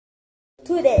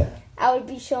Today, I will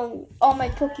be showing all my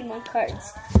Pokemon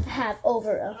cards. I have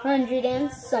over 100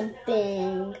 and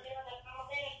something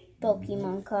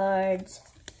Pokemon cards.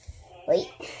 Wait.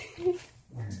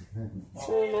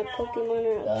 So my Pokemon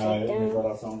are upside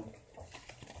down.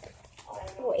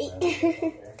 Wait.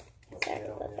 Sorry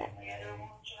about that.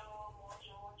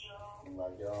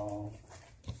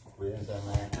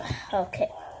 Okay.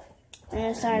 I'm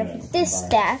going to start off with this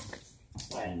stack.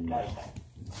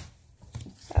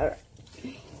 Alright.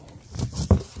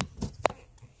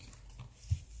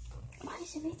 Why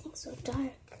is everything so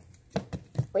dark?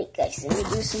 Wait guys, let me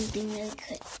do something really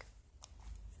quick.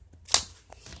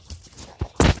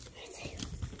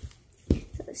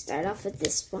 So let's start off with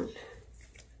this one.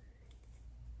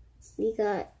 We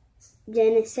got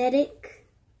Genesthetic,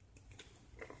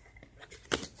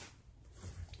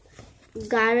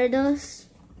 Gyarados,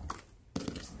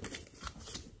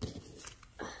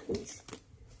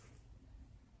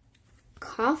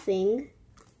 Coughing,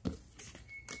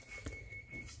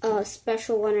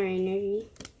 Special Water Energy,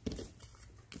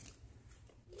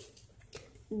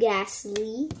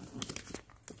 Ghastly,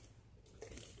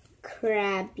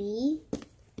 Krabby,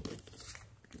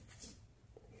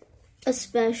 a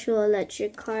Special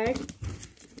Electric card,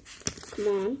 come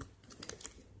on,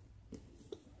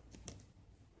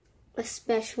 a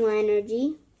Special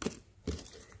Energy,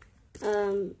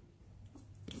 a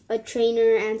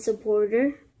Trainer and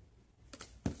Supporter.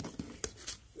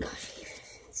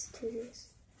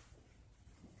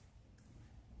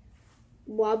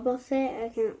 Wobbuffet, I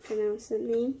can't pronounce the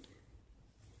name.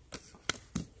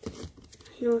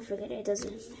 You know, I forget it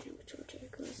doesn't matter which order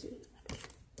it goes in.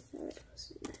 So it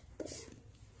goes in back there.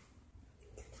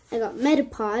 I got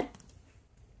Metapod,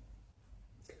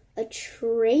 a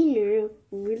trainer,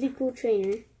 really cool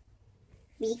trainer.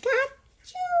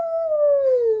 Pikachu!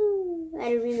 I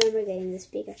don't remember getting this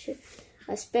Pikachu.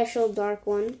 A special dark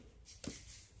one.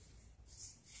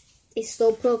 A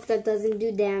Slowpoke that doesn't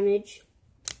do damage.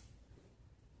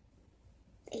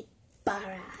 A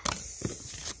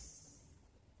Baras.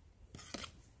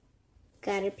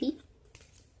 Caterpie.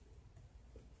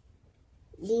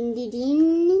 Din din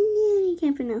din. I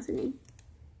can't pronounce the name.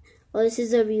 Oh, this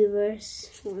is a reverse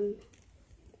one.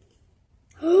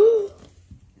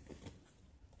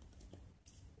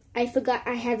 I forgot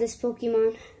I had this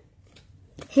Pokemon.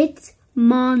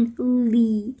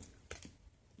 Hitmonlee.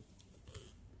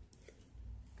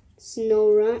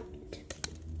 Snorunt.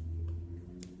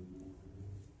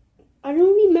 I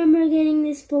don't remember getting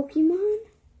this Pokemon.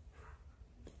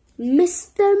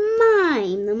 Mr.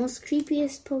 Mime, the most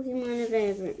creepiest Pokemon I've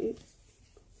ever.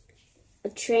 A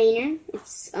trainer.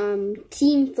 It's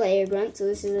Team Player Grunt, so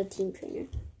this is a team trainer.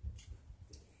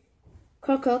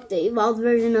 Crocook, the evolved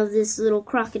version of this little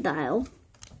crocodile,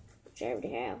 which I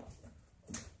already have.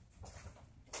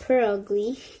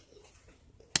 Purugly.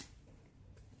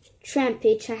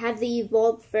 Trampitch, I have the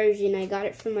evolved version. I got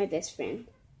it from my best friend.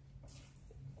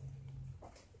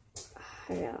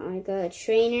 I got a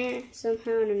trainer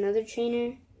somehow and another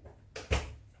trainer.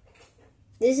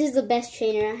 This is the best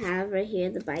trainer I have right here,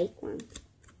 the bike one.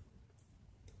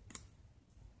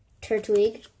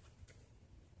 Turtwig.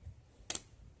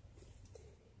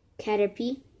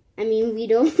 Caterpie.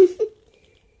 Weedle.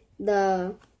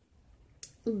 The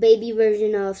baby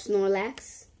version of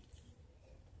Snorlax.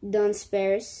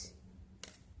 Dunsparce.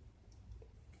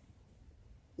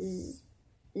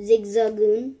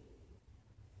 Zigzagoon.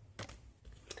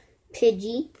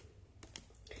 Pidgey.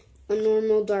 A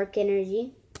normal dark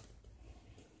energy.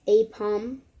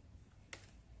 Apom.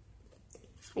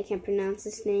 I can't pronounce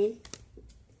this name.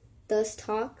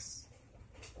 Dustox.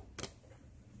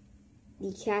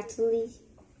 Decathlete.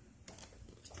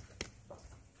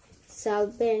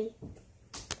 Salberry.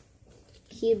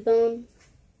 Cubone.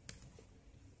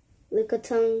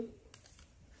 Lickitung.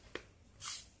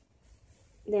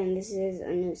 Then this is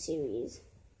a new series.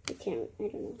 I don't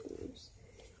know the names.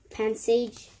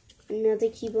 Pansage, another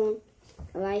Cubone,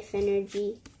 Life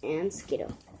Energy, and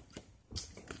Skittle.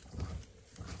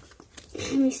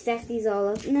 Let me stack these all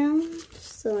up now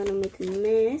so I don't make a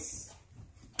mess.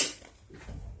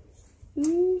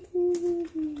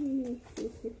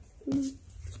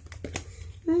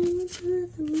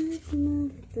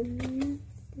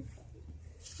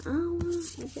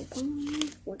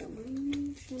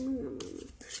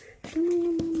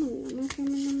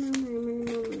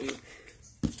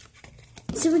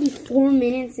 It's already 4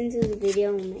 minutes into the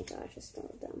video. Oh my gosh, it's so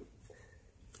dumb.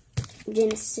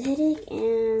 Genesthetic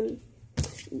and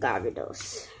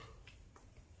Gyarados.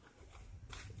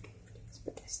 Let's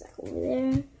put that stack over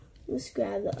there. Let's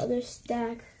grab the other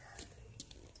stack.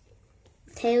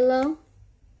 Tailo,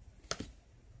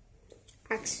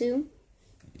 Axu,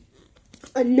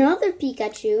 Another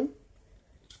Pikachu.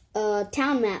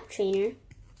 Town Map Trainer.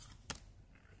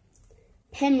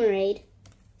 Pemerade.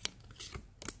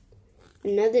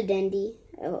 Another Dendy.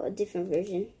 Oh, a different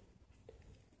version.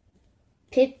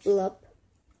 Piplup.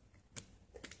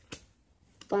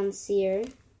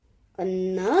 Bonseer.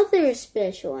 Another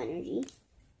Special Energy.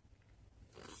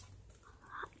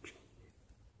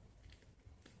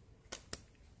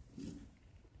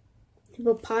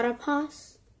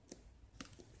 Hippopotamus.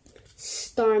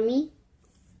 Starmie.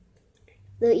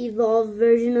 The evolved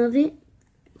version of it.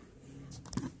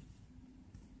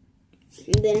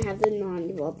 And then I have the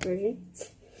non-evolved version.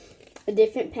 A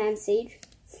different Pansage.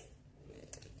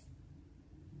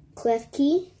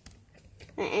 Klefki.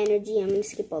 An energy. I'm going to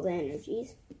skip all the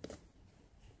energies.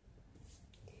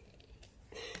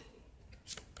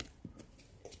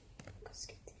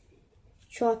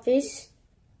 Tropius.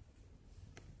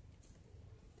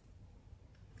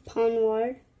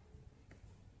 Ponward.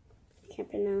 Can't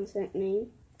pronounce that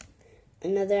name.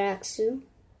 Another Axu.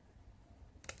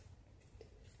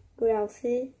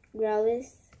 Growlithe.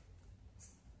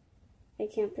 I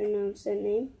can't pronounce that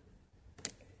name.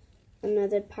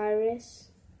 Another Pyrus.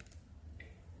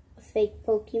 A fake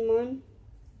Pokemon.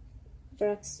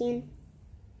 Braxian.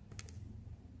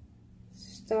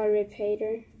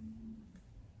 Staraptor.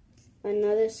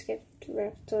 Another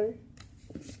Skeptraptor.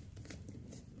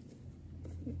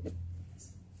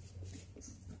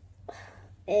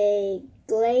 A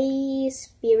Glaze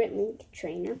Spirit Link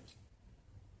Trainer.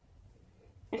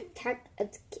 A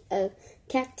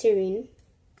Cactarine.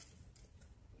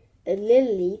 A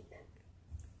Lilip.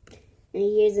 And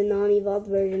here's a non-evolved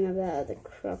version of that other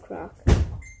Croc.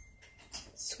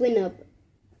 Swinub.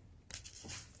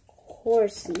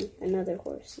 Horsey. Another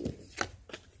Horsey.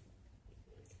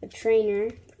 A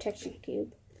Trainer. Protection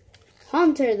Cube.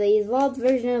 Haunter, the evolved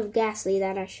version of Ghastly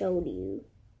that I showed you.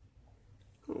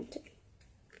 Haunter.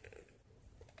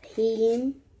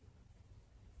 Helium.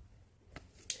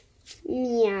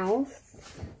 Meowth.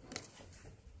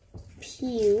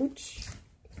 Pewch.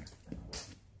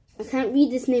 I can't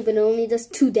read this name, but it only does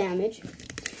 2 damage.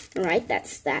 Alright,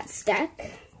 that's that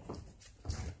stack.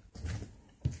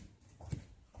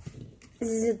 This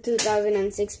is a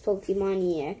 2006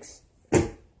 Pokemon EX.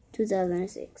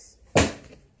 2006.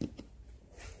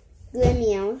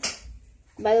 Glemeowth.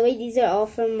 By the way, these are all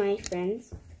from my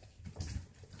friends.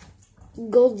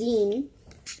 Goldeen.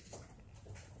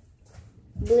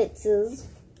 Blitzes.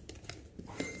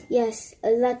 Yes,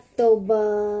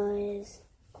 Electabuzz.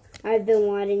 I've been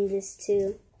wanting this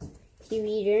too.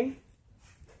 Key-Reader.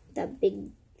 That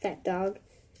big fat dog.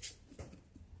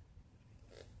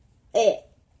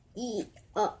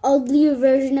 Uglier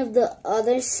version of the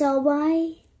other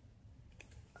Cellbi.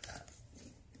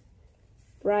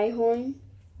 Rhyhorn.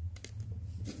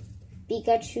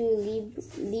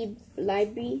 Pikachu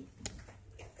Library.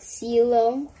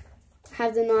 Cielo.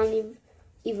 Have the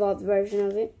non-evolved version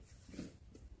of it.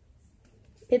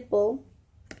 Pipple.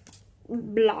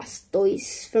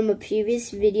 Blastoise from a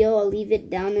previous video. I'll leave it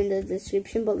down in the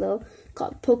description below.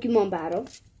 Called Pokemon Battle.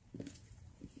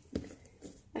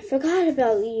 I forgot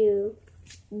about you.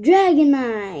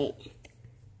 Dragonite.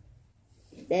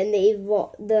 Then the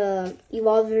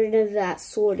evolved version of that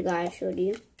sword guy I showed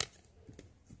you.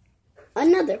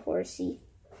 Another Horsey.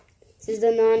 This is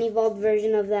the non-evolved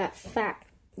version of that fat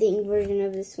thing version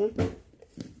of this one.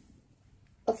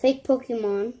 A fake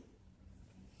Pokemon.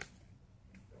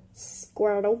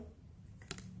 Squirtle.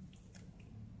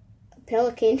 A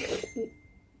Pelican.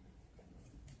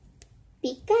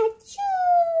 Pikachu.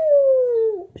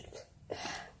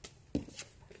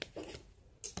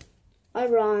 A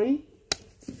Ron.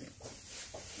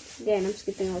 Again, I'm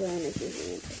skipping all the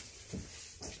energies.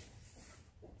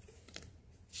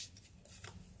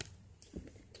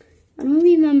 I don't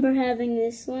remember having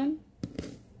this one.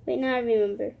 Wait, now I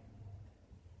remember.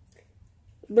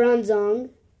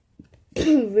 Bronzong.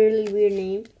 Really weird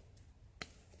name.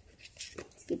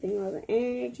 Skipping all the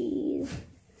energies.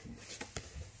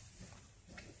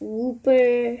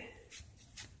 Wooper.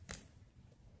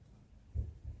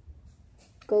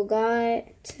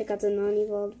 Gogot. I got the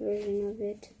non-evolved version of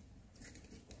it.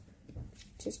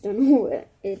 Just don't know what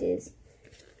it is.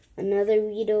 Another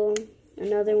Weedle.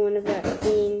 Another one of that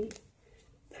thing.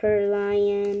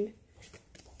 Perlion.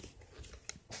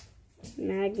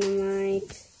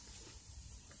 Magnemite.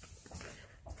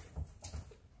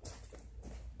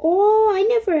 Oh, I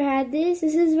never had this.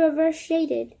 This is reverse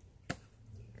shaded.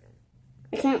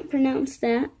 I can't pronounce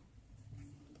that.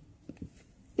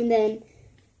 And then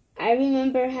I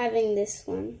remember having this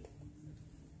one.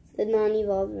 The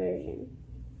non-evolved version.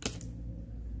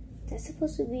 That's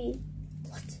supposed to be...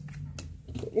 What?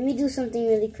 Wait, let me do something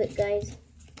really quick, guys.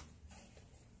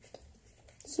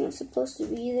 It's not supposed to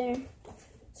be there.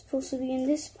 It's supposed to be in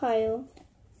this pile.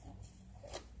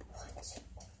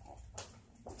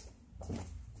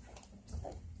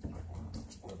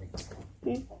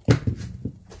 What?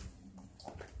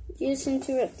 You just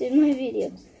interrupted my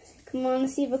video. Come on,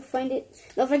 let's see if I can find it.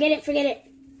 No, forget it, forget it.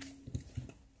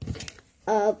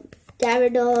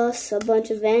 Gyarados, a bunch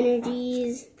of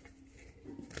energies.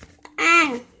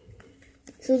 Ah!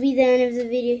 This will be the end of the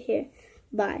video here.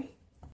 Bye.